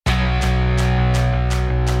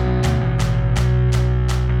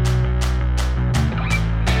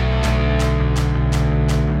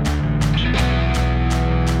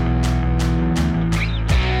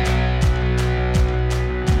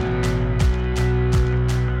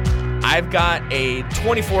I've got a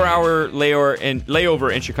 24-hour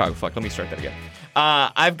layover in Chicago. Fuck, let me start that again.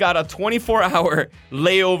 I've got a 24-hour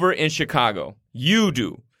layover in Chicago. You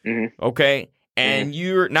do. Mm-hmm. Okay? And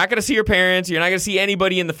you're not going to see your parents. You're not going to see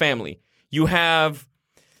anybody in the family. You have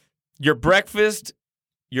your breakfast,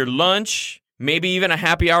 your lunch, maybe even a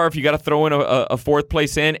happy hour if you got to throw in a fourth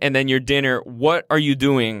place in, and then your dinner. What are you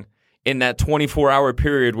doing in that 24-hour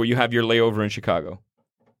period where you have your layover in Chicago?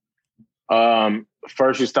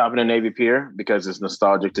 First, you stop in the Navy Pier because it's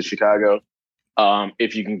nostalgic to Chicago.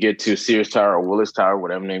 If you can get to Sears Tower or Willis Tower,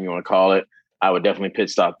 whatever name you want to call it, I would definitely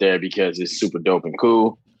pit stop there because it's super dope and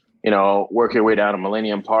cool. You know, work your way down to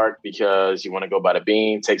Millennium Park because you want to go by the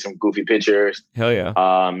Bean, take some goofy pictures. Hell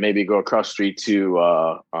yeah. Maybe go across the street to,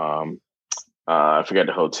 I forget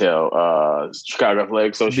the hotel, Chicago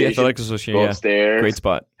Athletic Association. The Athletic Association, go upstairs. Great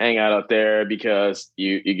spot. Hang out there because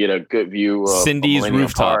you get a good view of Cindy's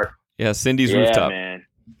rooftop. Park. Yeah, Cindy's rooftop. Man.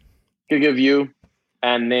 Good view.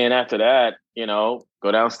 And then after that, you know,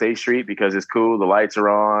 go down State Street because it's cool. The lights are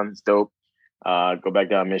on. It's dope. Go back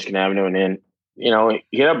down Michigan Avenue and then, you know,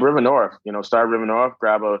 hit up River North. You know, start River North,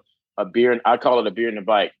 grab a beer. And I call it a beer and a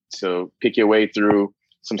bike. So pick your way through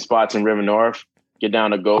some spots in River North. Get down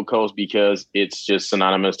to Gold Coast because it's just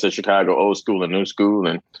synonymous to Chicago, old school and new school.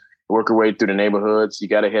 And work your way through the neighborhoods. You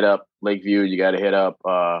got to hit up Lakeview. You got to hit up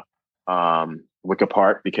Wicker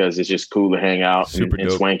Park because it's just cool to hang out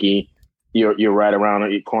and swanky. You're right around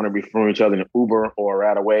the corner from each other in an Uber or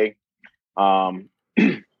right away. And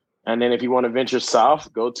then if you want to venture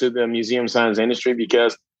south, go to the Museum of Science and Industry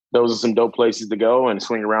because those are some dope places to go and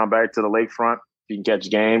swing around back to the lakefront. You can catch a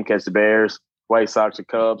game, catch the Bears, White Sox or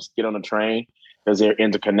Cubs, get on a train because they're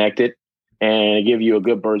interconnected and give you a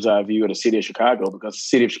good bird's eye view of the city of Chicago because the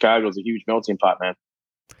city of Chicago is a huge melting pot, man.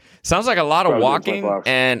 Sounds like a lot of walking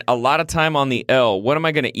and a lot of time on the L. What am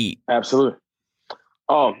I going to eat? Absolutely.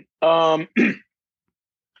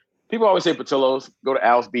 People always say Portillo's. Go to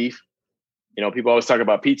Al's Beef. You know, people always talk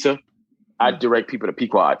about pizza. I direct people to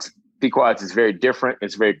Pequod's. Pequod's is very different.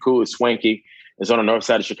 It's very cool. It's swanky. It's on the north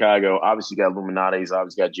side of Chicago. Obviously, you got Illuminati's.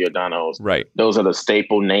 Obviously, you got Giordano's. Right. Those are the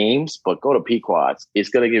staple names. But go to Pequod's. It's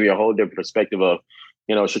going to give you a whole different perspective of,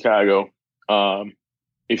 you know, Chicago.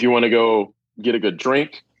 If you want to go get a good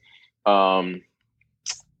drink, there's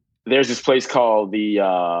this place called the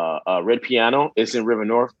Red Piano. It's in River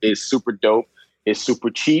North. It's super dope. It's super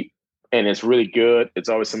cheap. And it's really good. It's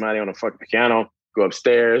always somebody on a fucking piano. Go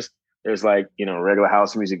upstairs. There's like, you know, regular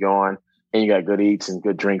house music going. And you got good eats and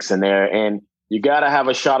good drinks in there. And you got to have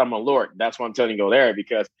a shot of Malort. That's why I'm telling you to go there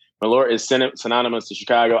because Malort is synonymous to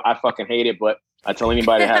Chicago. I fucking hate it, but I tell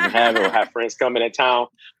anybody that haven't had it or have friends coming in town,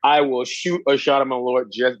 I will shoot a shot of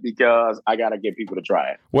Malort just because I got to get people to try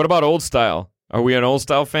it. What about Old Style? Are we an Old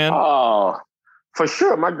Style fan? Oh, for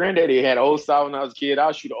sure. My granddaddy had Old Style when I was a kid.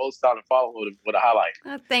 I'll shoot Old Style and follow with a highlight.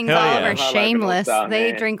 That thing's all over Shameless. Style,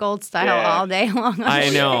 they drink Old Style all day long.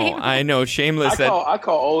 I know. Shameless. I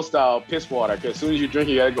call Old Style piss water because as soon as you drink,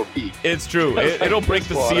 you got to go pee. It's true. It'll break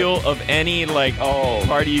the seal of any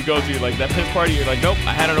party you go to. Like that piss party, you're like, nope,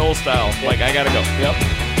 I had an Old Style. Like, I got to go.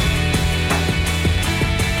 Yep.